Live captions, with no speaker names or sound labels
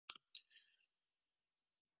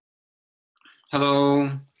Hello,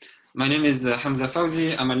 my name is Hamza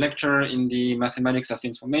Fawzi. I'm a lecturer in the Mathematics of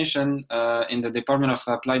Information in the Department of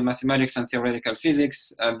Applied Mathematics and Theoretical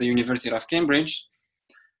Physics at the University of Cambridge.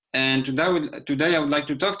 And today I would like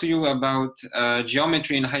to talk to you about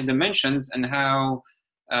geometry in high dimensions and how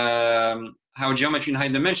geometry in high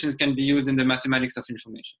dimensions can be used in the mathematics of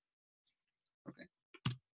information. Okay.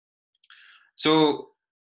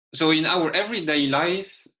 So in our everyday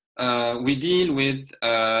life, we deal with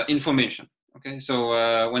information. Okay,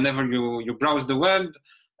 so whenever you browse the web,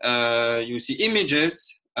 you see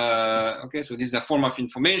images. Okay, so this is a form of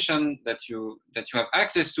information that you have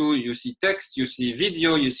access to. You see text, you see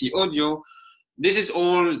video, you see audio. This is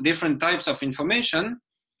all different types of information,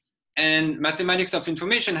 and mathematics of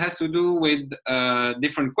information has to do with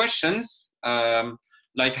different questions,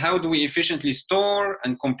 like how do we efficiently store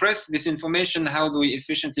and compress this information? How do we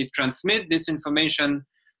efficiently transmit this information?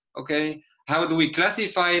 Okay. How do we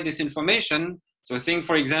classify this information? So think,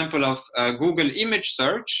 for example, of Google image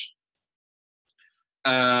search.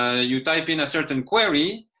 You type in a certain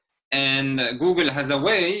query, and Google has a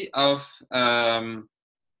way of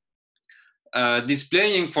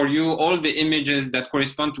displaying for you all the images that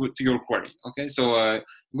correspond to your query. Okay, so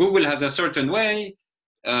Google has a certain way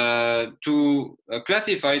to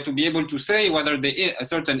classify, to be able to say whether a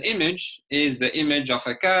certain image is the image of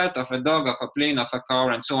a cat, of a dog, of a plane, of a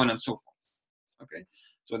car, and so on and so forth. Okay,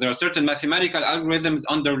 so there are certain mathematical algorithms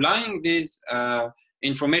underlying these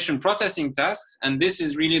information processing tasks, and this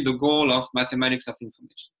is really the goal of mathematics of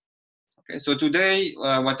information. Okay, so today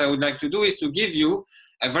what I would like to do is to give you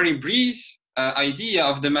a very brief idea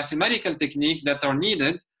of the mathematical techniques that are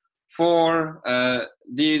needed for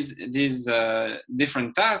these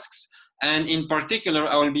different tasks, and in particular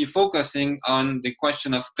I will be focusing on the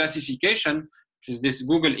question of classification, which is this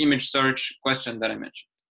Google image search question that I mentioned.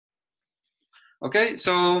 Okay,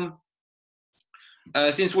 so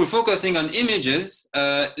since we're focusing on images,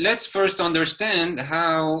 let's first understand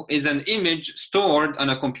how is an image stored on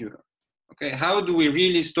a computer. Okay, how do we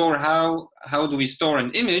really store, how do we store an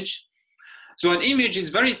image? So an image is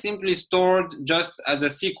very simply stored just as a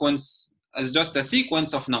sequence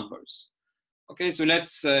of numbers. Okay, so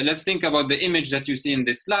let's think about the image that you see in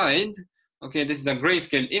this slide. Okay, this is a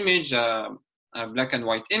grayscale image, a black and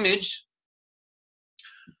white image.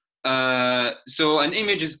 So an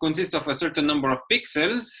image consists of a certain number of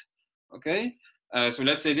pixels. Okay, so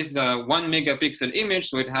let's say this is a 1 megapixel image,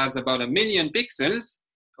 so it has about 1 million pixels.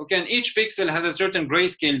 Okay, and each pixel has a certain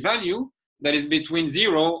grayscale value that is between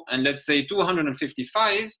 0 and let's say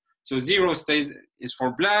 255. So 0 is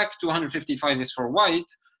for black, 255 is for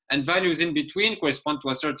white, and values in between correspond to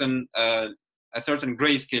a certain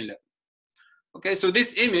grayscale level. Okay, so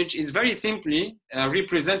this image is very simply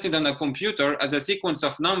represented on a computer as a sequence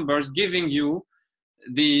of numbers giving you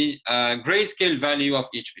the grayscale value of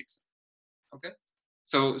each pixel. Okay,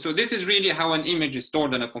 so this is really how an image is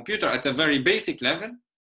stored on a computer at a very basic level.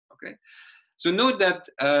 Okay, so note that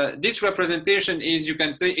this representation is, you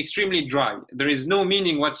can say, extremely dry. There is no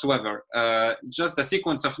meaning whatsoever, just a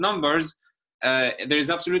sequence of numbers. There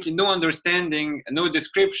is absolutely no understanding, no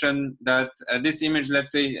description that this image,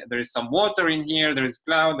 let's say there is some water in here, there is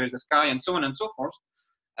cloud, there is a sky, and so on and so forth.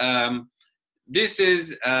 This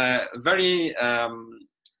is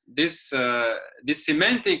this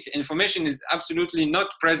semantic information is absolutely not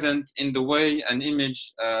present in the way an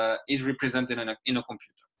image is represented in a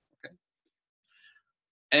computer. Okay?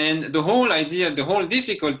 And the whole idea, the whole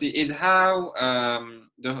difficulty is how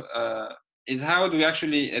do we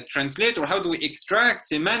actually translate, or how do we extract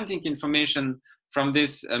semantic information from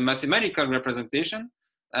this mathematical representation,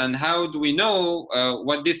 and how do we know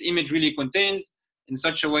what this image really contains in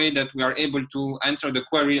such a way that we are able to answer the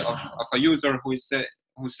query of a user who is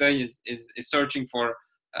searching for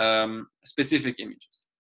specific images.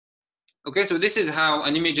 Okay, so this is how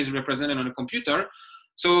an image is represented on a computer.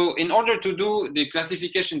 So in order to do the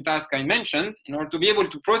classification task I mentioned, in order to be able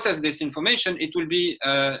to process this information, it will be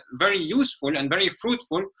very useful and very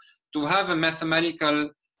fruitful to have a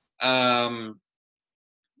mathematical, to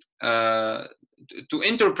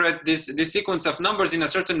interpret this sequence of numbers in a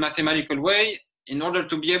certain mathematical way in order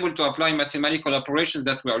to be able to apply mathematical operations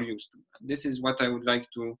that we are used to. This is what I would like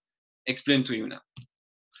to explain to you now.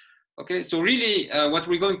 Okay, so really what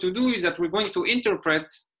we're going to do is that we're going to interpret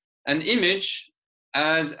an image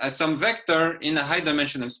as some vector in a high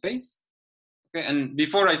dimensional space. Okay, and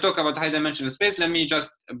before I talk about high dimensional space, let me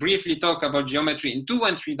just briefly talk about geometry in 2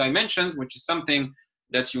 and 3 dimensions, which is something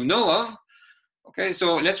that you know of. Okay,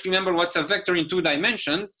 so let's remember what's a vector in 2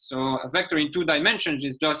 dimensions. So a vector in 2 dimensions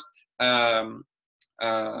is just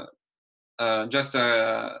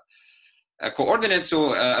a coordinates.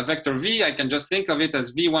 So a vector v, I can just think of it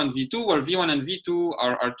as v1, v2, where v1 and v2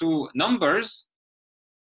 are two numbers.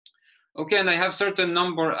 Okay, and I have certain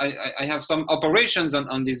number, I have some operations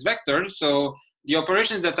on these vectors. So the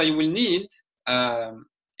operations that I will need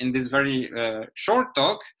in this very short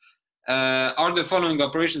talk are the following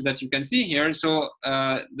operations that you can see here. So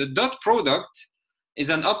the dot product is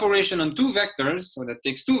an operation on two vectors. So that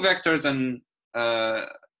takes two vectors and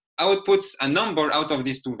outputs a number out of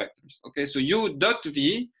these two vectors. Okay, so u dot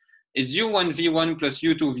v is u1 v1 plus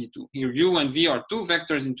u2 v2. Here u and v are two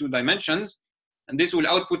vectors in two dimensions, and this will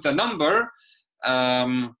output a number.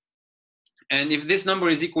 And if this number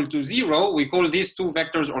is equal to 0, we call these two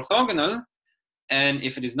vectors orthogonal. And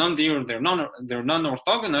if it is non-zero, they're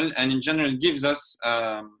non-orthogonal, and in general gives us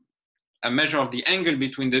a measure of the angle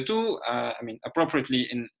between the two. I mean, appropriately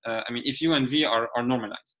in if u and v are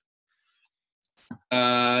normalized.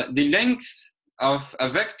 The length of a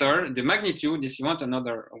vector, the magnitude, if you want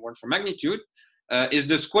another word for magnitude, is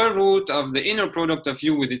the square root of the inner product of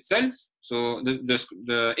u with itself. So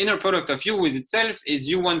the inner product of u with itself is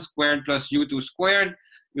u1 squared plus u2 squared.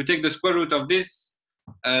 You take the square root of this.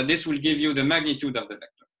 This will give you the magnitude of the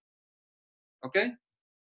vector. Okay?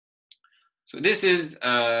 So this is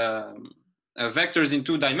vectors in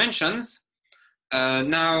two dimensions.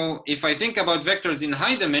 Now, if I think about vectors in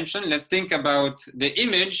high dimension, let's think about the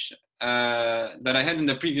image that I had in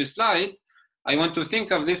the previous slide. I want to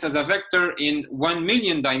think of this as a vector in 1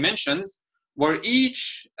 million dimensions, where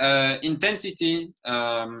each intensity,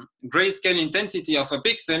 grayscale intensity of a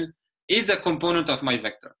pixel is a component of my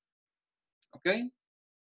vector. Okay?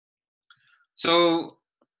 So,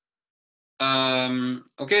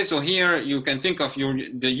 okay, so here you can think of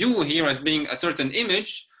the u here as being a certain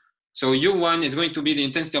image. So u1 is going to be the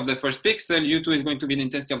intensity of the first pixel, u2 is going to be the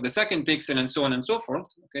intensity of the second pixel, and so on and so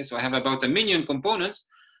forth. Okay, so I have about 1 million components.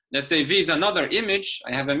 Let's say v is another image.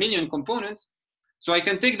 I have 1 million components. So I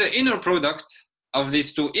can take the inner product of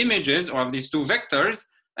these two images or of these two vectors,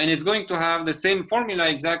 and it's going to have the same formula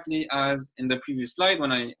exactly as in the previous slide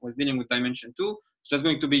when I was dealing with dimension 2. So it's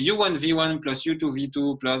going to be u1 v1 plus u2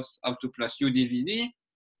 v2 plus up to plus u dvd.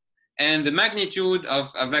 And the magnitude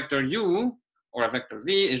of a vector u or a vector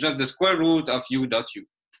v is just the square root of u dot u.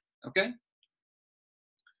 Okay?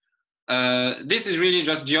 This is really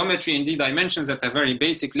just geometry in d dimensions at a very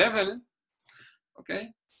basic level.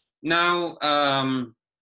 Okay? Now,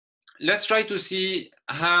 let's try to see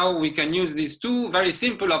how we can use these two very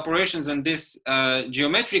simple operations and this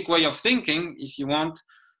geometric way of thinking, if you want,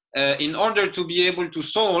 in order to be able to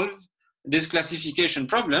solve this classification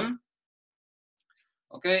problem.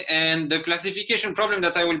 Okay, and the classification problem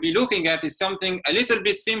that I will be looking at is something a little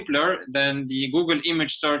bit simpler than the Google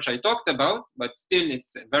image search I talked about, but still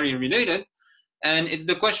it's very related. And it's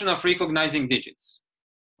the question of recognizing digits.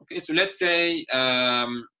 Okay, so let's say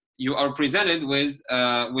you are presented with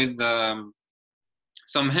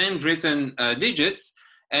some handwritten digits,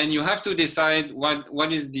 and you have to decide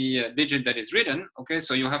what is the digit that is written. Okay,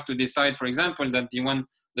 so you have to decide, for example, that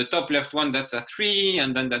the top left one, that's a 3,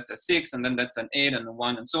 and then that's a 6, and then that's an 8 and a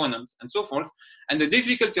 1, and so on and so forth. And the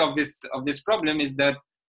difficulty of this problem is that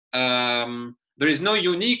there is no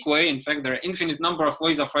unique way. In fact, there are infinite number of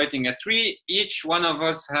ways of writing a 3. Each one of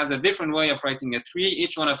us has a different way of writing a 3.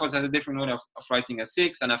 Each one of us has a different way of writing a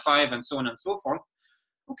 6 and a 5, and so on and so forth.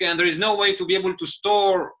 Okay, and there is no way to be able to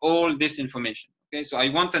store all this information. Okay, so I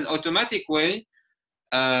want an automatic way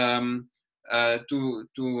to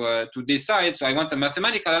decide. So I want a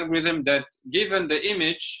mathematical algorithm that, given the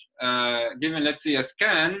image, given let's say a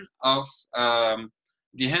scan of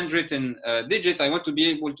the handwritten digit, I want to be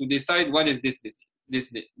able to decide what is this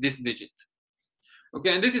digit.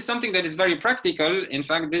 Okay, and this is something that is very practical. In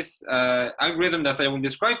fact, this algorithm that I will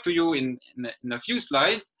describe to you in a few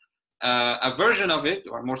slides, a version of it,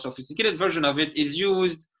 or a more sophisticated version of it, is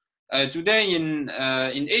used today in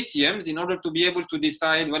ATMs in order to be able to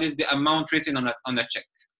decide what is the amount written on a check.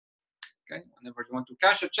 Okay, whenever you want to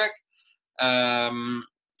cash a check,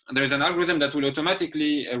 there is an algorithm that will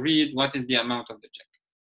automatically read what is the amount of the check.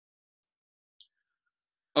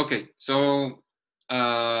 Okay, so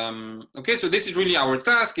so this is really our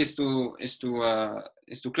task: is to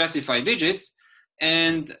classify digits.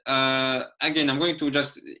 And again, I'm going to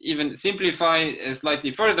just even simplify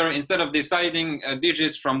slightly further. Instead of deciding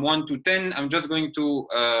digits from 1 to 10, I'm just going to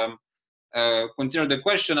consider the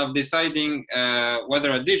question of deciding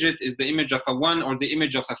whether a digit is the image of a 1 or the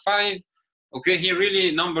image of a 5. Okay, here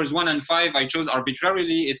really numbers 1 and 5 I chose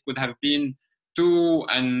arbitrarily. It could have been 2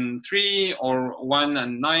 and 3 or 1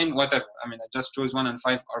 and 9, whatever. I mean, I just chose 1 and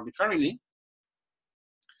 5 arbitrarily.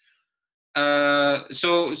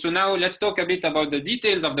 So now let's talk a bit about the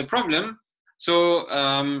details of the problem. So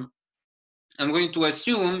I'm going to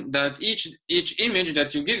assume that each image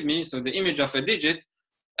that you give me, so the image of a digit,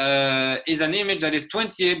 is an image that is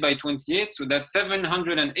 28 by 28, so that's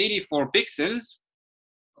 784 pixels.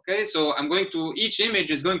 Okay, so I'm going to, each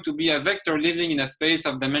image is going to be a vector living in a space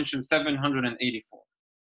of dimension 784.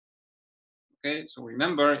 Okay, so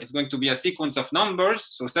remember, it's going to be a sequence of numbers,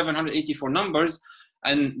 so 784 numbers,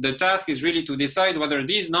 and the task is really to decide whether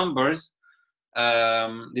these numbers,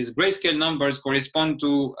 these grayscale numbers, correspond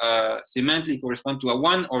to, semantically correspond to a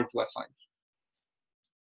 1 or to a 5.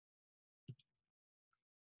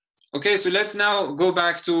 Okay, so let's now go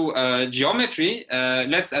back to geometry.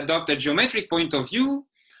 Let's adopt a geometric point of view.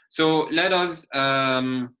 So let us,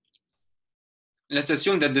 let's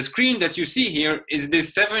assume that the screen that you see here is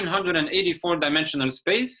this 784 dimensional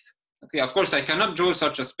space. Okay, of course, I cannot draw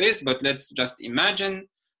such a space, but let's just imagine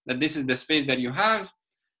that this is the space that you have.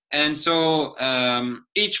 And so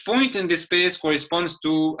each point in this space corresponds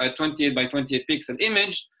to a 28 by 28 pixel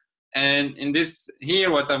image. And in this here,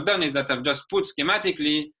 what I've done is that I've just put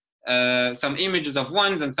schematically some images of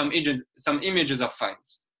ones and some images of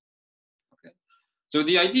fives. Okay. So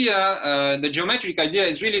the idea, the geometric idea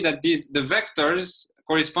is really that the vectors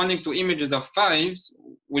corresponding to images of fives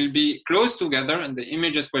will be close together, and the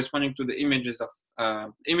images corresponding to the images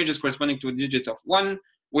corresponding to a digit of 1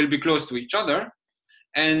 will be close to each other.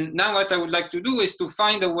 And now what I would like to do is to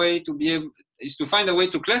find a way to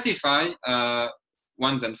classify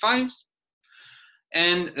ones and fives.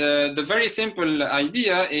 And the very simple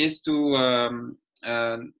idea is to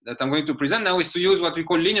that I'm going to present now is to use what we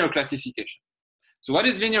call linear classification. So what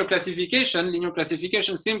is linear classification? Linear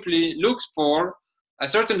classification simply looks for a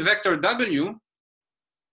certain vector W,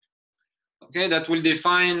 okay, that will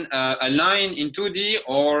define a line in 2D,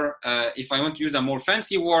 or if I want to use a more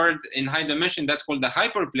fancy word in high dimension, that's called the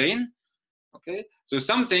hyperplane. Okay, so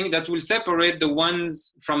something that will separate the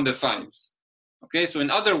ones from the fives. Okay, so in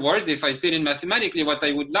other words, if I state it mathematically, what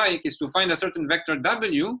I would like is to find a certain vector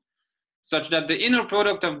W such that the inner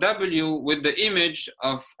product of W with the image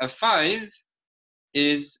of a 5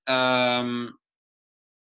 is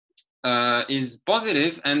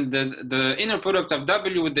positive, and the inner product of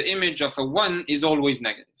W with the image of a 1 is always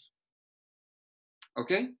negative.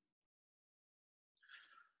 Okay?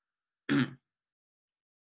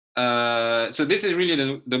 So this is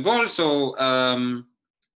really the goal. So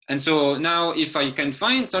and so now if I can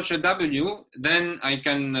find such a W, then I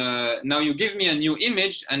can, now you give me a new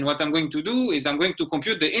image, and what I'm going to do is I'm going to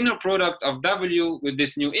compute the inner product of W with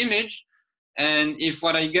this new image. And if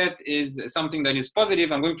what I get is something that is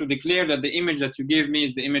positive, I'm going to declare that the image that you give me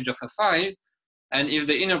is the image of a 5. And if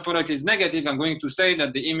the inner product is negative, I'm going to say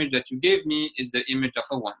that the image that you gave me is the image of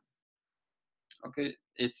a 1. Okay,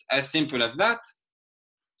 it's as simple as that.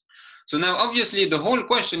 So now, obviously, the whole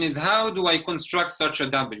question is, how do I construct such a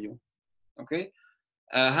W? Okay,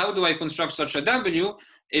 how do I construct such a W?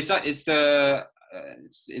 It's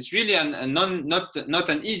really not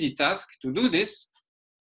an easy task to do this,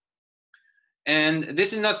 and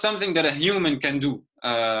this is not something that a human can do.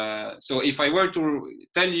 So if I were to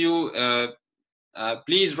tell you,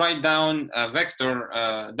 please write down a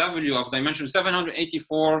vector W of dimension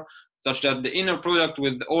 784. Such that the inner product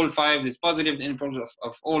with all 5s is positive, the inner product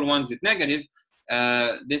of all 1s is negative.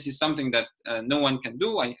 This is something that no one can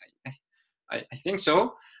do. I think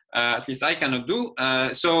so. At least I cannot do.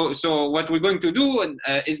 So what we're going to do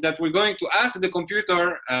is that we're going to ask the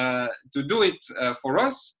computer to do it for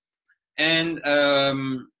us, and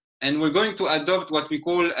we're going to adopt what we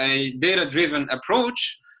call a data-driven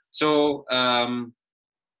approach. So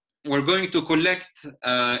we're going to collect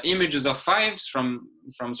images of 5s from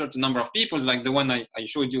a certain number of people, like the one I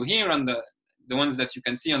showed you here, and the ones that you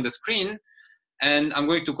can see on the screen. And I'm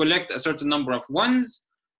going to collect a certain number of 1s,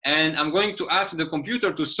 and I'm going to ask the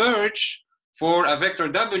computer to search for a vector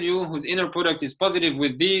W whose inner product is positive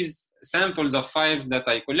with these samples of 5s that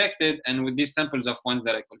I collected and with these samples of 1s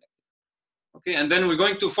that I collected. Okay, and then we're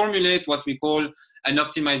going to formulate what we call an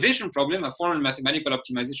optimization problem, a formal mathematical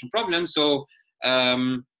optimization problem. So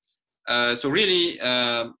so really,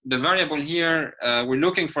 the variable here, we're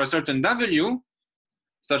looking for a certain W,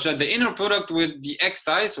 such that the inner product with the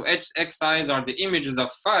xi's, so xi's are the images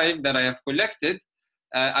of 5 that I have collected.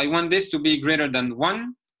 I want this to be greater than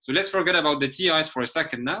 1. So let's forget about the ti's for a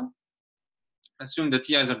second now. Assume the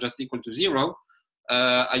ti's are just equal to 0.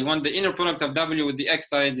 I want the inner product of W with the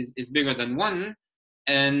xi's is bigger than 1.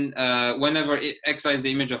 And whenever xi is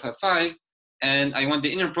the image of a 5, and I want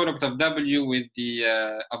the inner product of W with the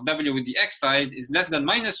xi's is less than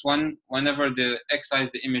 -1 whenever the xi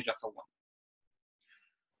is the image of a 1.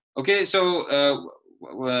 Okay, so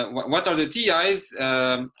what are the TIs?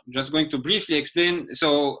 I'm just going to briefly explain.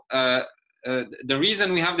 So the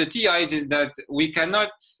reason we have the TIs is that we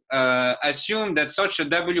cannot assume that such a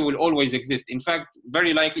W will always exist. In fact,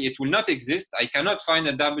 very likely it will not exist. I cannot find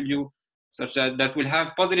a W such that will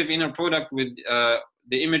have positive inner product with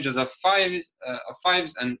the images of fives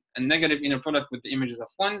and negative inner product with the images of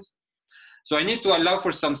ones. So I need to allow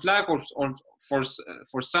for some slack or for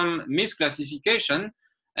some misclassification,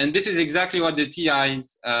 and this is exactly what the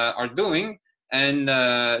TIs are doing. And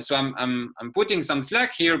so I'm putting some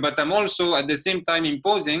slack here, but I'm also at the same time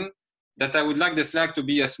imposing that I would like the slack to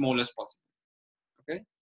be as small as possible. Okay.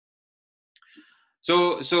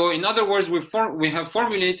 So in other words, we have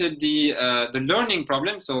formulated the learning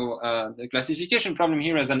problem. So the classification problem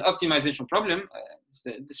here as an optimization problem.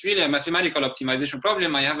 It's really a mathematical optimization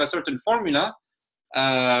problem. I have a certain formula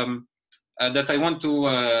that I want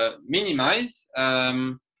to minimize.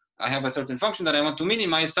 I have a certain function that I want to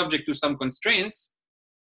minimize subject to some constraints.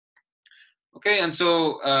 Okay, and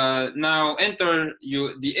so now enter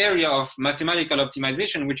the area of mathematical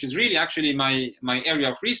optimization, which is really actually my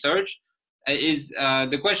area of research.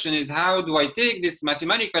 The question is, how do I take this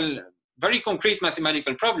very concrete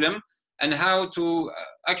mathematical problem, and how to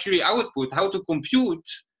actually output, how to compute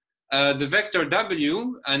the vector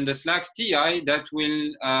W and the slacks Ti that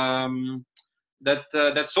will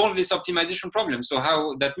that solve this optimization problem. So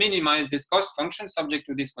how that minimize this cost function subject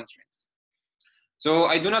to these constraints. So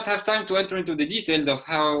I do not have time to enter into the details of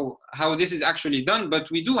how this is actually done,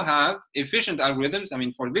 but we do have efficient algorithms. I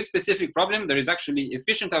mean, for this specific problem, there is actually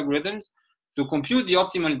efficient algorithms to compute the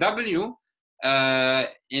optimal W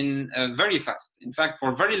very fast. In fact, for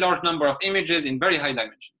a very large number of images in very high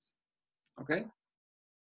dimensions. Okay.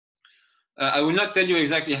 I will not tell you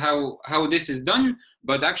exactly how this is done,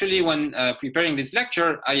 but actually when preparing this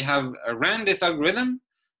lecture, I have ran this algorithm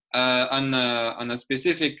on a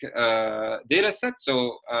specific data set.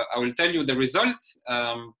 So I will tell you the results.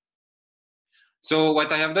 So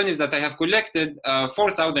what I have done is that I have collected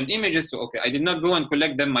 4,000 images. So okay, I did not go and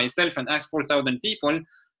collect them myself and ask 4,000 people.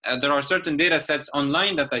 There are certain data sets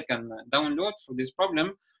online that I can download for this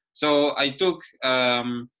problem. So I took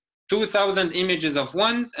 2,000 images of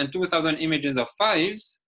ones and 2,000 images of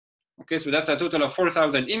fives. Okay, so that's a total of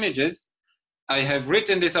 4,000 images. I have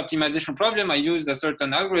written this optimization problem. I used a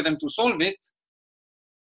certain algorithm to solve it.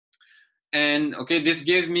 And okay, this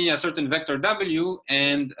gave me a certain vector W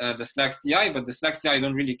and the slacks Ti, but the slacks Ti, I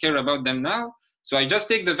don't really care about them now. So I just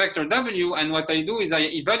take the vector W, and what I do is I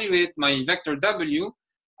evaluate my vector W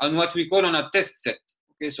on what we call on a test set.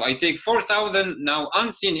 Okay, so I take 4,000 now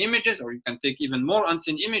unseen images, or you can take even more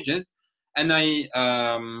unseen images, and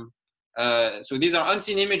so these are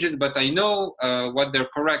unseen images, but I know what their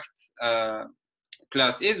correct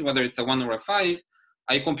class is, whether it's a 1 or a 5.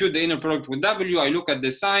 I compute the inner product with W, I look at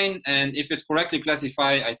the sign, and if it's correctly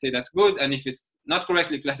classified, I say that's good, and if it's not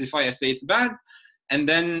correctly classified, I say it's bad. And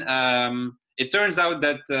then it turns out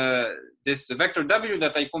that this vector W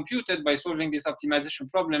that I computed by solving this optimization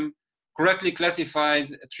problem correctly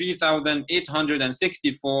classifies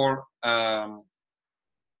 3,864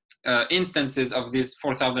 instances of these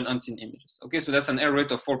 4,000 unseen images. Okay, so that's an error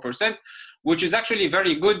rate of 4%, which is actually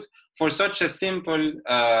very good for such a simple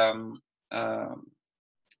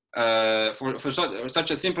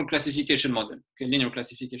such a simple classification model, okay, linear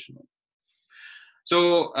classification model.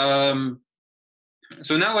 So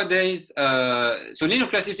so nowadays, so linear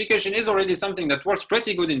classification is already something that works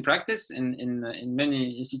pretty good in practice in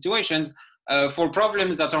many situations. For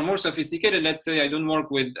problems that are more sophisticated, let's say I don't work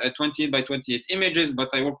with 28 by 28 images, but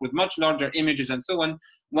I work with much larger images and so on,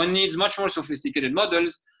 one needs much more sophisticated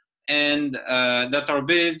models, and that are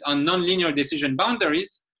based on nonlinear decision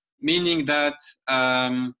boundaries, meaning that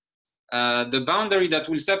the boundary that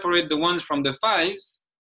will separate the ones from the fives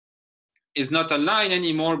is not a line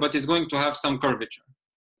anymore, but is going to have some curvature.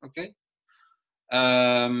 Okay.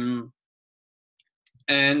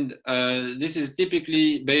 And this is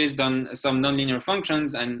typically based on some nonlinear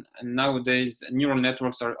functions, and nowadays neural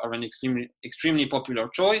networks are an extremely popular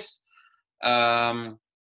choice.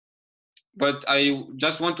 But I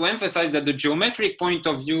just want to emphasize that the geometric point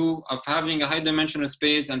of view of having a high dimensional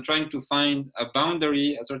space and trying to find a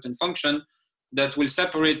boundary, a certain function that will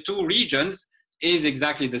separate two regions is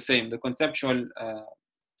exactly the same. The conceptual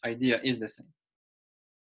idea is the same.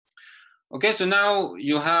 Okay, so now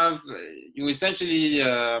you essentially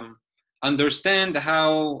understand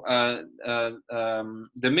how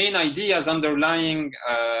the main ideas underlying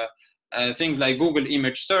things like Google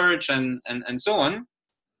image search and so on.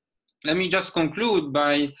 Let me just conclude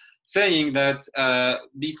by saying that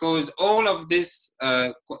because all of this,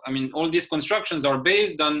 all these constructions are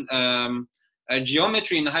based on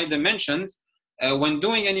geometry in high dimensions, when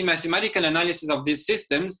doing any mathematical analysis of these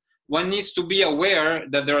systems, one needs to be aware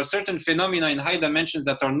that there are certain phenomena in high dimensions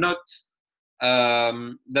that are not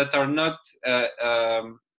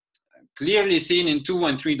clearly seen in 2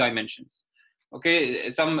 and 3 dimensions. Okay,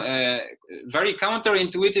 some very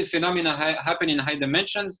counterintuitive phenomena happen in high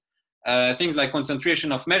dimensions, things like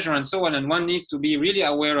concentration of measure and so on, and one needs to be really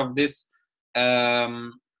aware of this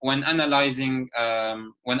when analyzing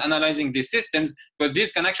these systems, but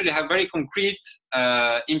these can actually have very concrete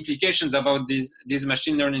implications about these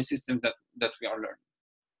machine learning systems that we are learning.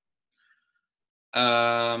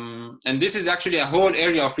 And this is actually a whole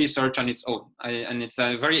area of research on its own. And it's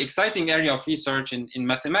a very exciting area of research in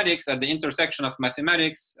mathematics, at the intersection of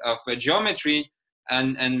mathematics, of geometry,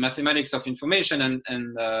 and mathematics of information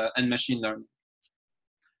and machine learning.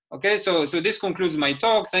 Okay, so this concludes my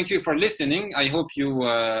talk. Thank you for listening. I hope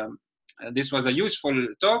this was a useful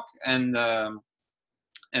talk, and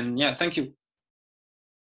yeah, thank you.